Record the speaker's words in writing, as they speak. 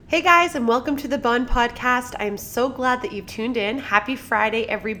Hey guys, and welcome to the Bun Podcast. I'm so glad that you've tuned in. Happy Friday,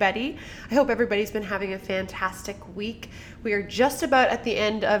 everybody. I hope everybody's been having a fantastic week. We are just about at the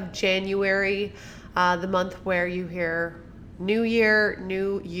end of January, the month where you hear New Year,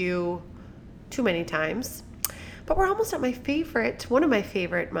 New You too many times. But we're almost at one of my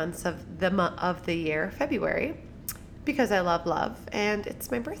favorite months of the year, February, because I love love, and it's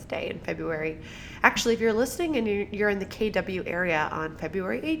my birthday in February. Actually, if you're listening and you're in the KW area on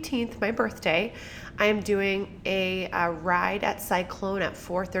February 18th, my birthday, I am doing a ride at Cyclone at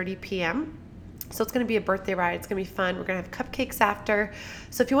 4:30 p.m. So it's going to be a birthday ride. It's going to be fun. We're going to have cupcakes after.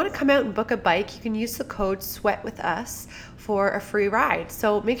 So if you want to come out and book a bike, you can use the code SWEAT with us for a free ride.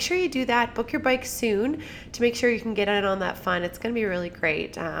 So make sure you do that. Book your bike soon to make sure you can get in on that fun. It's going to be really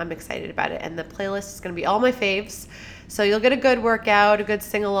great. I'm excited about it. And the playlist is going to be all my faves. So you'll get a good workout, a good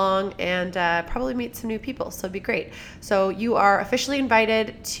sing-along, and probably meet some new people. So it'll be great. So you are officially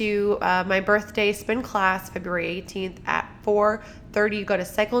invited to my birthday spin class, February 18th at 4:30. You go to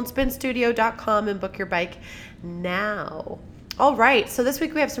cyclonespinstudio.com and book your bike now. All right, so this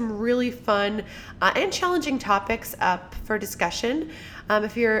week we have some really fun and challenging topics up for discussion.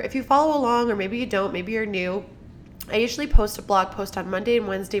 If you follow along, or maybe you don't, maybe you're new, I usually post a blog post on Monday and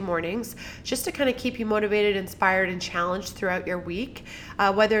Wednesday mornings just to kind of keep you motivated, inspired, and challenged throughout your week.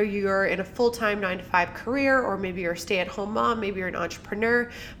 Whether you're in a full-time 9-to-5 career, or maybe you're a stay-at-home mom, maybe you're an entrepreneur,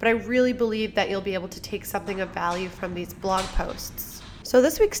 but I really believe that you'll be able to take something of value from these blog posts. So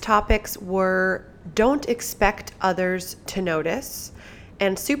this week's topics were don't expect others to notice,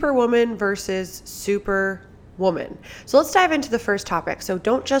 and Superwoman versus Superwoman. So let's dive into the first topic. So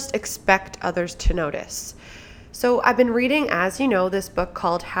don't just expect others to notice. So I've been reading, as you know, this book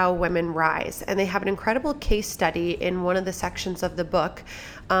called How Women Rise, and they have an incredible case study in one of the sections of the book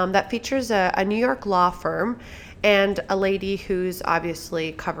that features a New York law firm and a lady whose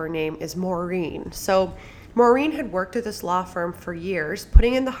obviously cover name is Maureen. So Maureen had worked at this law firm for years,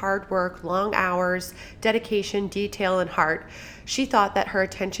 putting in the hard work, long hours, dedication, detail, and heart. She thought that her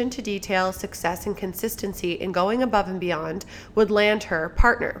attention to detail, success, and consistency in going above and beyond would land her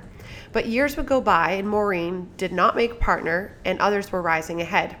partner. But years would go by and Maureen did not make partner, and others were rising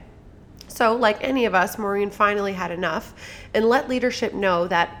ahead. So, like any of us, Maureen finally had enough and let leadership know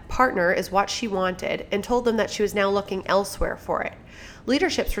that partner is what she wanted, and told them that she was now looking elsewhere for it.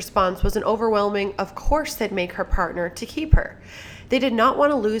 Leadership's response was an overwhelming, of course they'd make her partner to keep her. They did not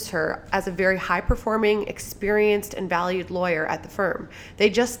want to lose her as a very high-performing, experienced, and valued lawyer at the firm. They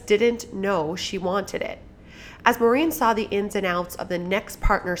just didn't know she wanted it. As Maureen saw the ins and outs of the next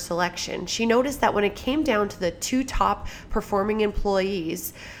partner selection, she noticed that when it came down to the two top performing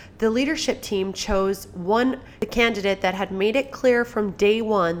employees, the leadership team chose the candidate that had made it clear from day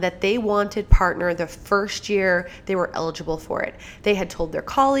one that they wanted partner the first year they were eligible for it. They had told their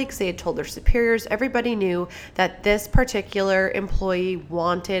colleagues, they had told their superiors, everybody knew that this particular employee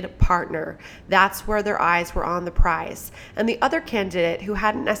wanted partner. That's where their eyes were on the prize. And the other candidate, who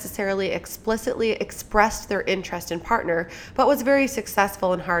hadn't necessarily explicitly expressed their interest in partner, but was very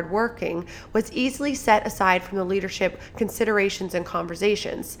successful and hardworking, was easily set aside from the leadership considerations and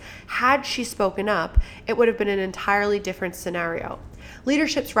conversations. Had she spoken up, it would have been an entirely different scenario.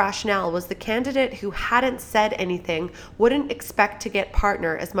 Leadership's rationale was the candidate who hadn't said anything wouldn't expect to get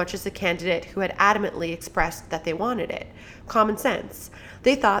partner as much as the candidate who had adamantly expressed that they wanted it. Common sense.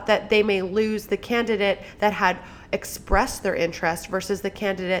 They thought that they may lose the candidate that had expressed their interest versus the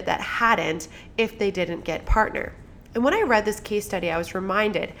candidate that hadn't if they didn't get partner. And when I read this case study, I was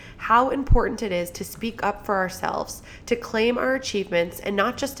reminded how important it is to speak up for ourselves, to claim our achievements, and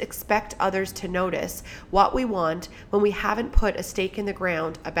not just expect others to notice what we want when we haven't put a stake in the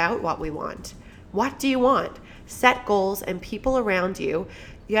ground about what we want. What do you want? Set goals, and people around you,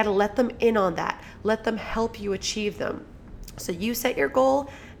 you got to let them in on that. Let them help you achieve them. So you set your goal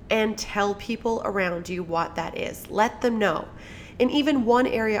and tell people around you what that is. Let them know. In even one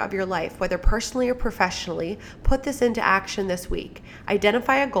area of your life, whether personally or professionally, put this into action this week.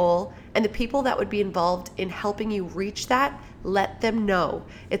 Identify a goal, and the people that would be involved in helping you reach that, let them know.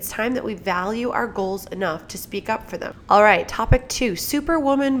 It's time that we value our goals enough to speak up for them. All right, topic 2,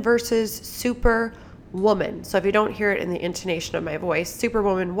 Superwoman versus Superwoman. So if you don't hear it in the intonation of my voice,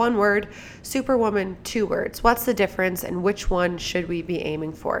 Superwoman 1 word, Superwoman 2 words. What's the difference, and which one should we be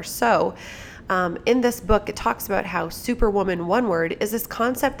aiming for? So in this book, it talks about how Superwoman 1 word is this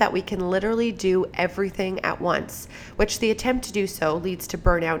concept that we can literally do everything at once, which the attempt to do so leads to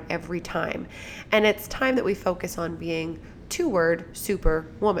burnout every time. And it's time that we focus on being 2 word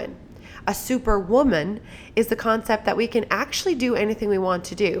Superwoman. A superwoman is the concept that we can actually do anything we want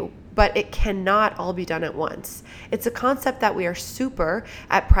to do, but it cannot all be done at once. It's a concept that we are super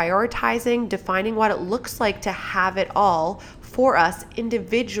at prioritizing, defining what it looks like to have it all for us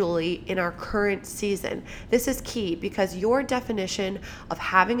individually in our current season. This is key because your definition of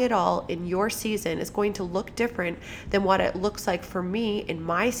having it all in your season is going to look different than what it looks like for me in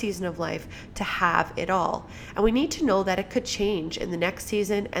my season of life to have it all. And we need to know that it could change in the next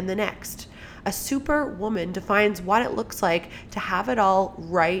season and the next. A super woman defines what it looks like to have it all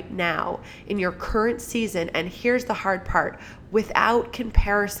right now in your current season. And here's the hard part: without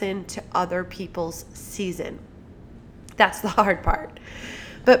comparison to other people's season. That's the hard part.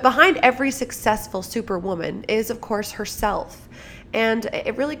 But behind every successful superwoman is, of course, herself. And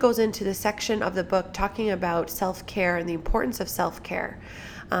it really goes into the section of the book talking about self-care and the importance of self-care.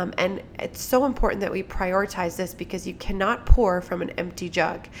 And it's so important that we prioritize this because you cannot pour from an empty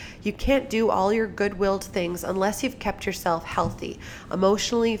jug. You can't do all your good-willed things unless you've kept yourself healthy,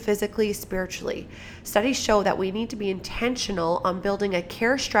 emotionally, physically, spiritually. Studies show that we need to be intentional on building a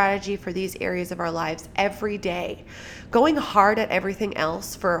care strategy for these areas of our lives every day. Going hard at everything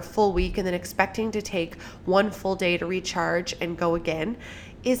else for a full week and then expecting to take one full day to recharge and go again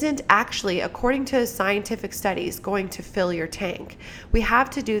isn't actually, according to scientific studies, going to fill your tank. We have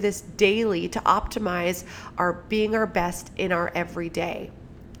to do this daily to optimize our being our best in our everyday.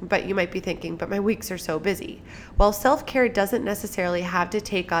 But you might be thinking, but my weeks are so busy. Well, self-care doesn't necessarily have to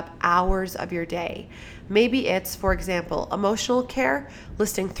take up hours of your day. Maybe it's, for example, emotional care,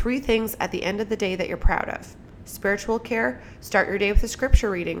 listing 3 things at the end of the day that you're proud of. Spiritual care, start your day with a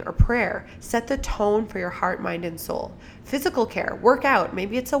scripture reading or prayer. Set the tone for your heart, mind, and soul. Physical care, work out.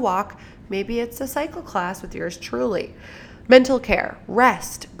 Maybe it's a walk. Maybe it's a cycle class with yours truly. Mental care,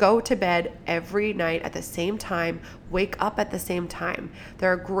 rest. Go to bed every night at the same time. Wake up at the same time.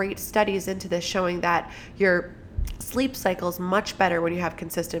 There are great studies into this showing that your sleep cycle is much better when you have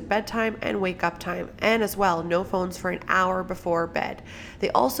consistent bedtime and wake up time, and as well, no phones for an hour before bed. They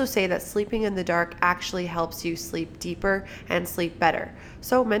also say that sleeping in the dark actually helps you sleep deeper and sleep better.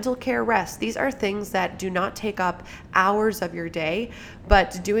 So mental care, rest, these are things that do not take up hours of your day,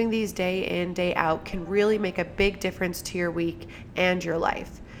 but doing these day in, day out can really make a big difference to your week and your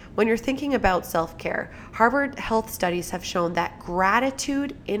life. When you're thinking about self-care, Harvard Health studies have shown that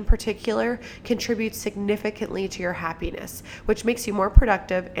gratitude in particular contributes significantly to your happiness, which makes you more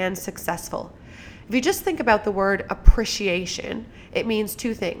productive and successful. If you just think about the word appreciation, it means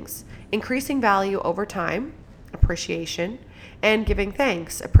 2 things: increasing value over time, appreciation, and giving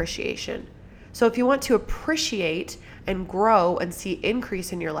thanks, appreciation. So if you want to appreciate and grow and see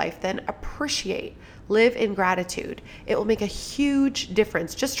increase in your life, then appreciate. Live in gratitude. It will make a huge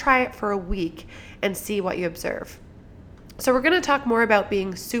difference. Just try it for a week and see what you observe. So we're going to talk more about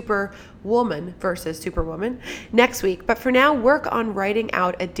being superwoman versus superwoman next week. But for now, work on writing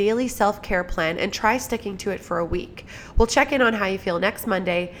out a daily self-care plan and try sticking to it for a week. We'll check in on how you feel next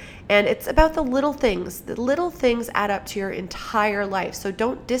Monday. And it's about the little things. The little things add up to your entire life. So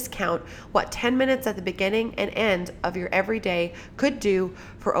don't discount what 10 minutes at the beginning and end of your everyday could do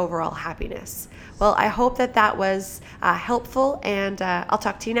for overall happiness. Well, I hope that was helpful, and I'll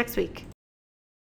talk to you next week.